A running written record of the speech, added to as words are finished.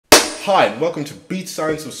Hi, and welcome to Beat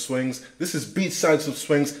Science of Swings. This is Beat Science of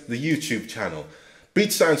Swings, the YouTube channel.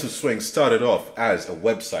 Beat Science of Swings started off as a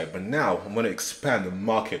website, but now I'm going to expand the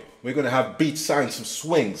market. We're going to have Beat Science of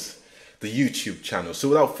Swings, the YouTube channel. So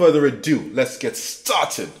without further ado, let's get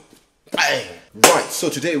started. Bang! Right, so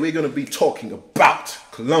today we're going to be talking about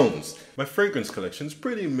colognes. My fragrance collection is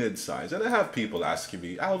pretty mid-sized, and I have people asking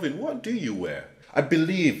me, Alvin, what do you wear? I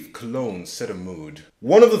believe colognes set a mood.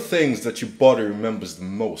 One of the things that your body remembers the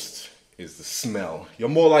most is the smell. You're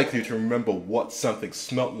more likely to remember what something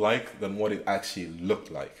smelled like than what it actually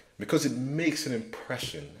looked like, because it makes an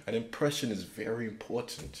impression. An impression is very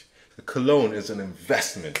important. The cologne is an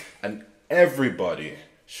investment, and everybody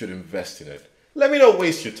should invest in it. Let me not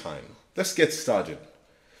waste your time. Let's get started.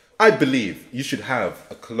 I believe you should have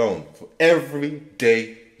a cologne for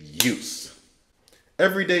everyday use.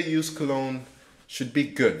 Everyday use cologne should be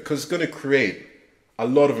good because it's going to create a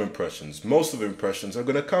lot of impressions. Most of the impressions are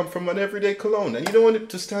going to come from an everyday cologne, and you don't want it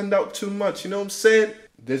to stand out too much. You know what I'm saying?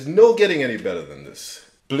 There's no getting any better than this.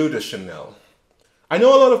 Bleu de Chanel. I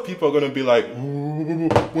know a lot of people are going to be like,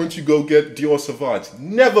 won't you go get Dior Sauvage?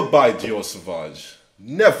 Never buy Dior Sauvage.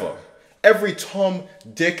 Never. Every Tom,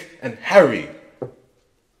 Dick, and Harry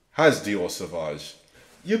has Dior Sauvage.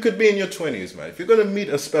 You could be in your 20s, man. If you're going to meet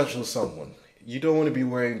a special someone, you don't want to be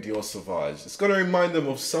wearing Dior Sauvage. It's going to remind them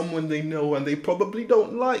of someone they know and they probably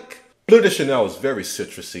don't like. Bleu de Chanel is very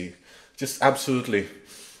citrusy. Just absolutely,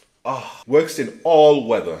 works in all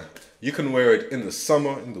weather. You can wear it in the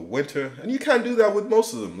summer, in the winter, and you can't do that with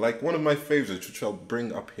most of them. Like one of my favorites, which I'll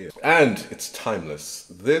bring up here. And it's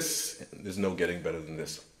timeless. There's no getting better than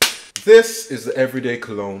this. This is the everyday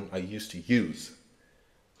cologne I used to use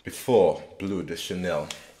before Bleu de Chanel.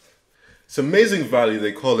 It's amazing value.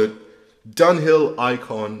 They call it Dunhill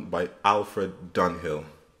Icon by Alfred Dunhill.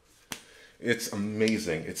 It's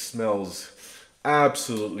amazing. It smells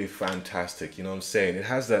absolutely fantastic. You know what I'm saying? It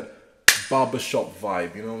has that barbershop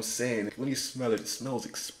vibe. You know what I'm saying? When you smell it, it smells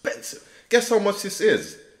expensive. Guess how much this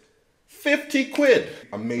is? 50 quid.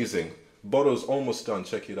 Amazing. Bottle's almost done.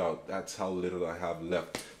 Check it out. That's how little I have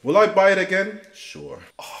left. Will I buy it again? Sure.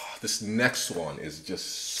 Oh, this next one is just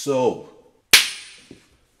so...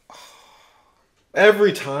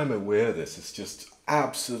 Every time I wear this, it's just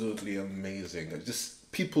absolutely amazing.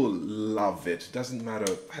 People love it. It doesn't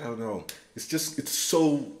matter. I don't know. It's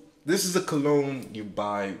so... This is a cologne you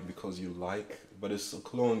buy because you like, but it's a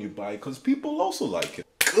cologne you buy because people also like it.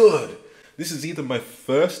 Good. This is either my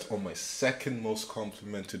first or my second most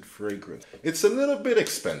complimented fragrance. It's a little bit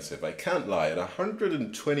expensive, I can't lie. At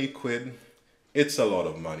 120 quid, it's a lot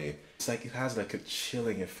of money. It's like it has like a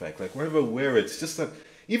chilling effect. Like whenever I wear it, it's just that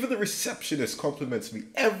even the receptionist compliments me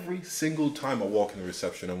every single time I walk in the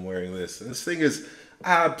reception. I'm wearing this. And this thing is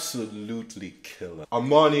absolutely killer.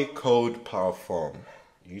 Armani Code Parfum.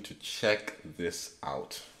 You need to check this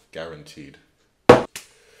out. Guaranteed.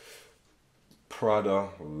 Prada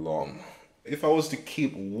L'Homme. If I was to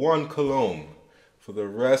keep one cologne for the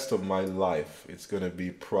rest of my life, it's going to be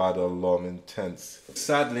Prada L'Homme Intense.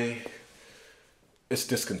 Sadly, it's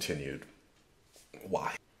discontinued.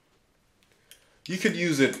 Why? You could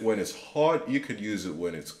use it when it's hot, you could use it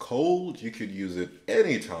when it's cold, you could use it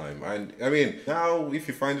anytime. And I mean, now if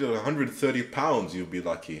you find it at 130 pounds, you'll be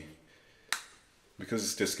lucky. Because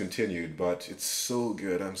it's discontinued, but it's so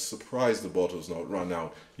good. I'm surprised the bottle's not run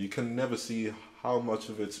out. You can never see how much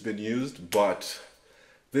of it's been used, but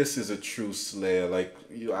this is a true slayer. Like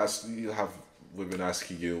you have women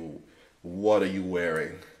asking you, what are you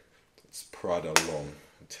wearing? It's Prada L'Homme,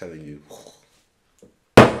 I'm telling you.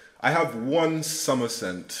 I have one summer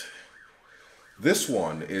scent. This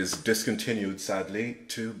one is discontinued, sadly,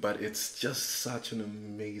 too, but it's just such an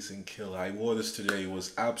amazing killer. I wore this today. It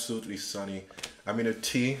was absolutely sunny. I'm in a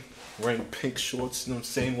tee, wearing pink shorts, you know what I'm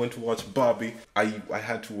saying? Went to watch Barbie. I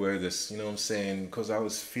had to wear this, you know what I'm saying? Because I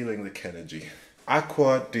was feeling the Kennedy.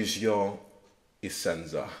 Acqua di Gio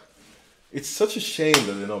Essenza. It's such a shame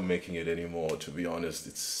that they're not making it anymore, to be honest.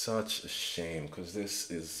 It's such a shame because this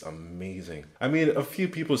is amazing. I mean, a few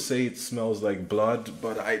people say it smells like blood,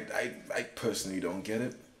 but I personally don't get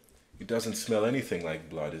it. It doesn't smell anything like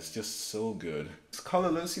blood. It's just so good. It's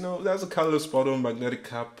colorless, you know. There's a colorless bottle, magnetic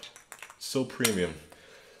cap. So premium.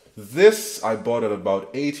 This I bought at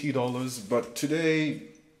about $80, but today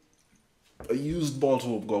a used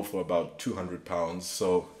bottle will go for about 200 pounds.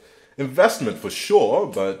 So investment for sure,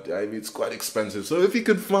 but I mean, it's quite expensive. So if you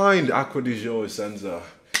could find Acqua di Gio Essenza,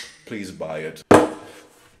 please buy it.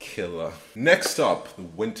 Killer. Next up, the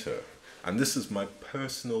winter. And this is my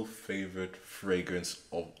personal favorite fragrance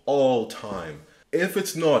of all time. If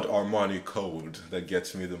it's not Armani Code that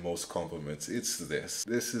gets me the most compliments, it's this.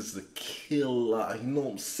 This is the killer. You know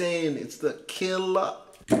what I'm saying? It's the killer.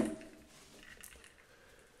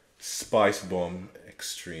 Spice Bomb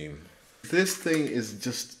Extreme. This thing is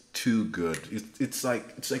just too good. It's like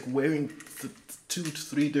wearing 2 to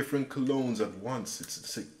 3 different colognes at once.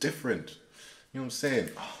 It's like different. You know what I'm saying?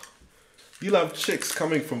 Oh, you'll have chicks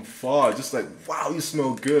coming from far, just like, wow, you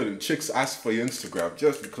smell good. And chicks ask for your Instagram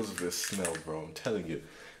just because of this smell, bro. I'm telling you.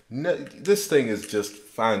 This thing is just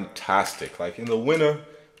fantastic. Like in the winter,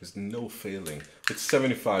 there's no failing. It's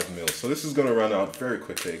 75 mils. So this is going to run out very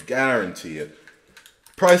quickly. I guarantee it.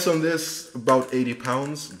 Price on this, about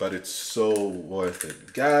 £80, but it's so worth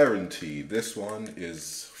it. Guaranteed. This one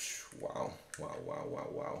is, wow, wow, wow, wow,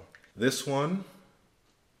 wow. This one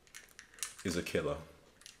is a killer.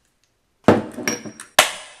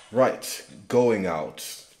 Right, going out.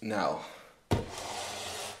 Now,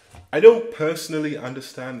 I don't personally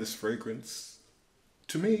understand this fragrance.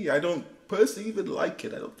 To me, I don't personally even like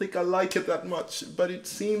it. I don't think I like it that much, but it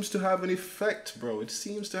seems to have an effect, bro. It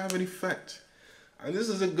seems to have an effect. And this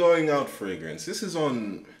is a going out fragrance. This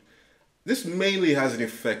mainly has an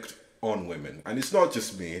effect on women. And it's not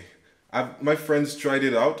just me. My friends tried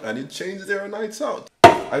it out and it changed their nights out.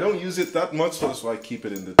 I don't use it that much, so that's why I keep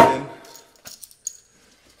it in the tin.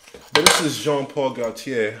 But this is Jean Paul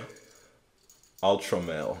Gaultier Ultra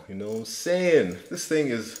Male. You know what I'm saying? This thing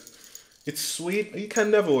it's sweet. You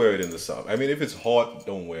can never wear it in the summer. I mean, if it's hot,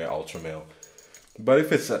 don't wear Ultra Male. But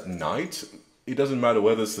if it's at night, it doesn't matter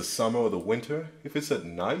whether it's the summer or the winter. If it's at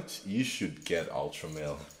night, you should get Ultra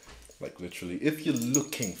Male. Like literally, if you're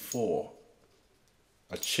looking for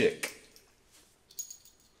a chick,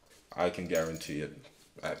 I can guarantee it.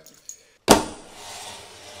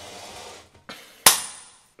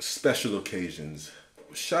 Special occasions.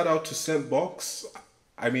 Shout out to Scentbox.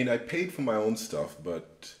 I mean, I paid for my own stuff,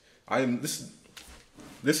 but this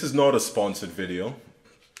is not a sponsored video.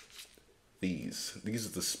 These are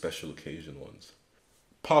the special occasion ones.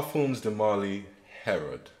 Parfums de Marly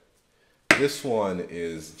Herod. This one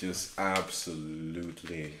is just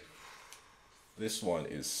absolutely, this one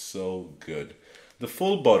is so good. The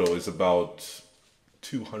full bottle is about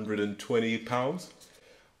 £220,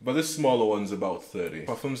 but this smaller one's about 30.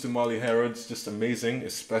 Parfums de Marly Herod's just amazing,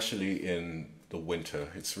 especially in the winter.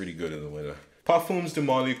 It's really good in the winter. Parfums de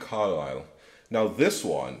Marly Carlisle. Now this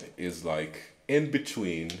one is like in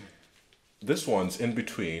between. This one's in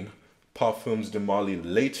between Parfums de Marly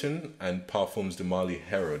Leighton and Parfums de Marly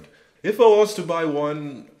Herod. If I was to buy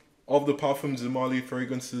one of the Parfums de Marly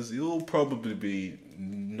fragrances, it'll probably be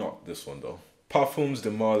not this one though. Parfums de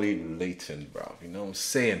Marly Leighton, bro. You know what I'm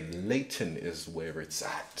saying? Leighton is where it's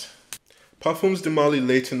at. Parfums de Marly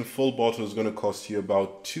Leighton full bottle is going to cost you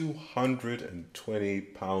about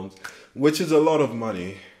 £220, which is a lot of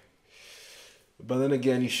money. But then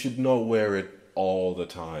again, you should not wear it all the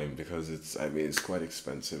time because it's quite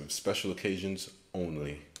expensive. Special occasions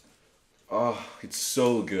only. Oh, it's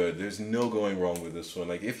so good. There's no going wrong with this one.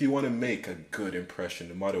 Like, if you want to make a good impression,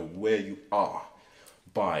 no matter where you are,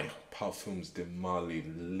 buy Parfums de Marly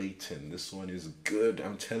Leighton. This one is good,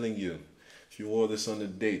 I'm telling you. If you wore this on a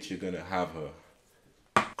date, you're gonna have her.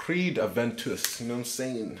 Creed Aventus, you know what I'm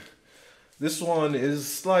saying? This one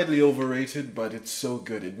is slightly overrated, but it's so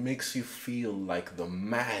good. It makes you feel like the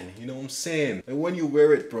man, you know what I'm saying? And when you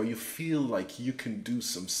wear it, bro, you feel like you can do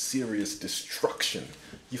some serious destruction.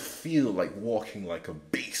 You feel like walking like a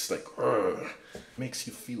beast, like, makes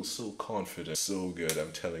you feel so confident. So good,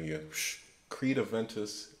 I'm telling you. Creed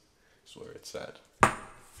Aventus is where it's at.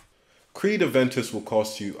 Creed Aventus will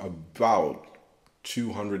cost you about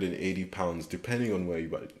 £280, depending on where you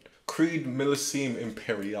buy it. Creed Millésime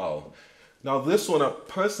Impérial. Now this one, I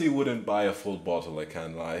personally wouldn't buy a full bottle, I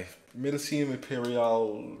can't lie. Millésime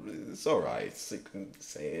Impérial, it's alright. It's like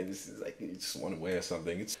saying, this is like you just want to wear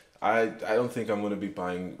something. I don't think I'm gonna be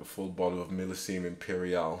buying a full bottle of Millésime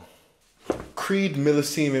Impérial. Creed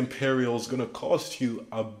Millésime Impérial is gonna cost you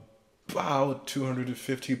about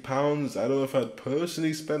 £250. I don't know if I'd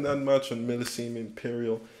personally spend that much on Millésime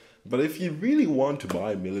Impérial. But if you really want to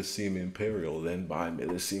buy Millésime Impérial, then buy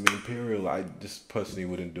Millésime Impérial. I just personally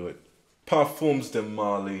wouldn't do it. Parfums de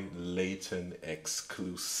Marly Leighton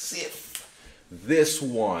Exclusive. This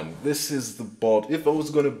one, this is the bottle. If I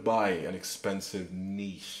was going to buy an expensive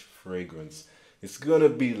niche fragrance, it's going to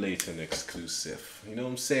be Leighton Exclusive. You know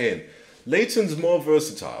what I'm saying? Leighton's more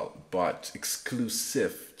versatile, but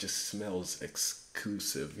Exclusive just smells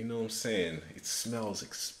exclusive. You know what I'm saying? It smells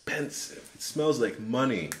expensive. It smells like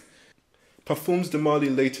money. Parfums de Marly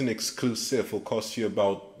Leighton Exclusive will cost you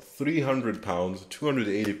about £300,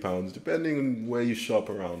 £280, depending on where you shop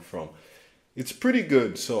around from. It's pretty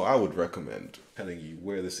good, so I would recommend telling you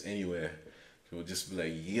wear this anywhere. You'll just be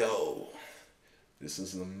like, yo, this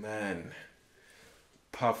is the man.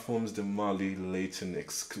 Parfums de Mali Layton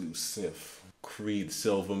exclusive. Creed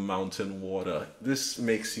Silver Mountain Water. This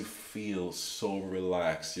makes you feel so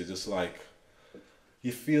relaxed. You're just like,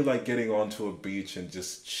 you feel like getting onto a beach and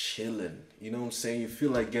just chilling. You know what I'm saying? You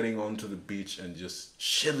feel like getting onto the beach and just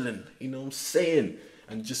chilling. You know what I'm saying?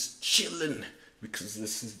 And just chilling. Because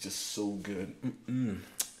this is just so good.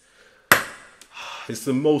 It's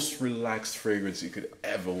the most relaxed fragrance you could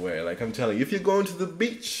ever wear. Like I'm telling you, if you're going to the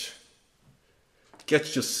beach,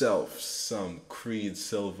 get yourself some Creed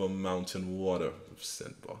Silver Mountain Water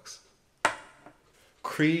scent box.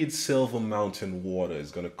 Creed Silver Mountain Water is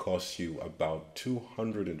going to cost you about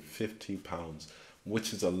 £250,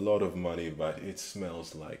 which is a lot of money, but it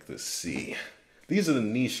smells like the sea. These are the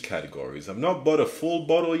niche categories. I've not bought a full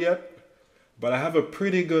bottle yet, but I have a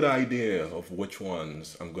pretty good idea of which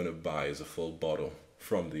ones I'm going to buy as a full bottle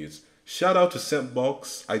from these. Shout out to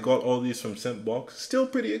Scentbox. I got all these from Scentbox. Still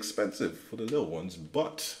pretty expensive for the little ones,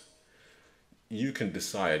 but you can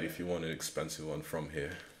decide if you want an expensive one from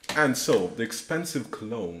here. And so the expensive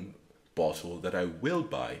cologne bottle that I will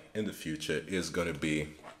buy in the future is going to be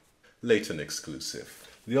Layton exclusive.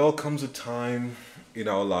 There all comes a time in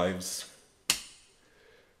our lives,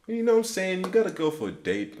 you know what I'm saying, you gotta go for a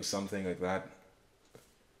date or something like that.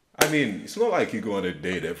 I mean, it's not like you go on a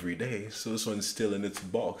date every day, so this one's still in its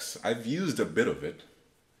box. I've used a bit of it,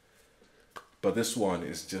 but this one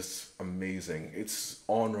is just amazing. It's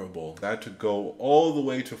honorable. I had to go all the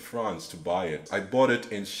way to France to buy it. I bought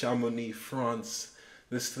it in Chamonix, France.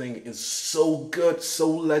 This thing is so good, so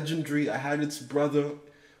legendary. I had its brother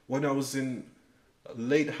when I was in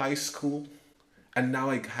late high school, and now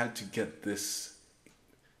I had to get this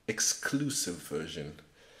exclusive version.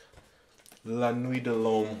 La Nuit de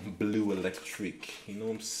l'Homme Blue Electrique. You know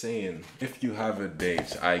what I'm saying? If you have a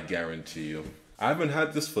date, I guarantee you. I haven't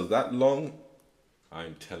had this for that long.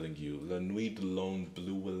 I'm telling you, La Nuit de l'Homme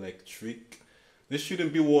Blue Electrique. This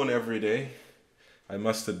shouldn't be worn every day, I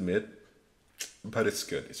must admit. But it's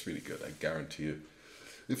good. It's really good. I guarantee you.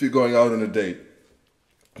 If you're going out on a date,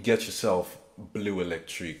 get yourself Blue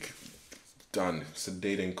Electrique. Done. It's a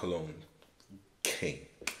dating cologne. King.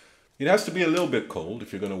 It has to be a little bit cold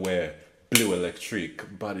if you're going to wear Blue Electrique,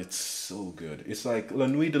 but it's so good. It's like La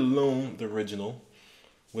Nuit de l'Homme, the original,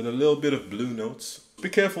 with a little bit of blue notes. Be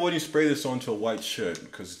careful when you spray this onto a white shirt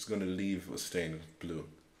because it's going to leave a stain of blue.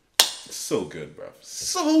 It's so good, bro.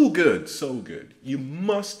 So good, so good. You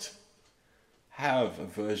must have a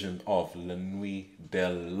version of La Nuit de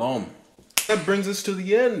l'Homme. That brings us to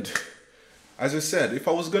the end. As I said, if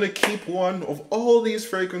I was going to keep one of all these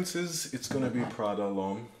fragrances, it's going to be Prada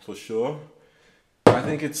L'Homme for sure. I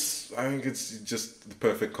think it's just the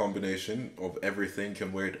perfect combination of everything. You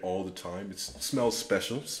can wear it all the time. It smells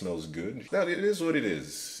special, smells good. That it is what it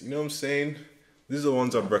is. You know what I'm saying? These are the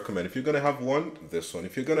ones I'd recommend. If you're going to have one, this one.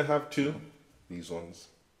 If you're going to have two, these ones.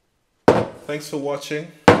 Thanks for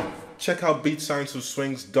watching. Check out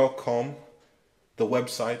beatscienceofswings.com. The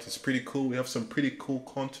website is pretty cool. We have some pretty cool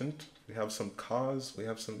content. We have some cars. We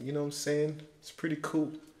have some, you know what I'm saying? It's pretty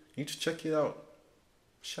cool. You need to check it out.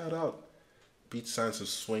 Shout out.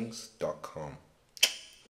 beatscienceofswings.com.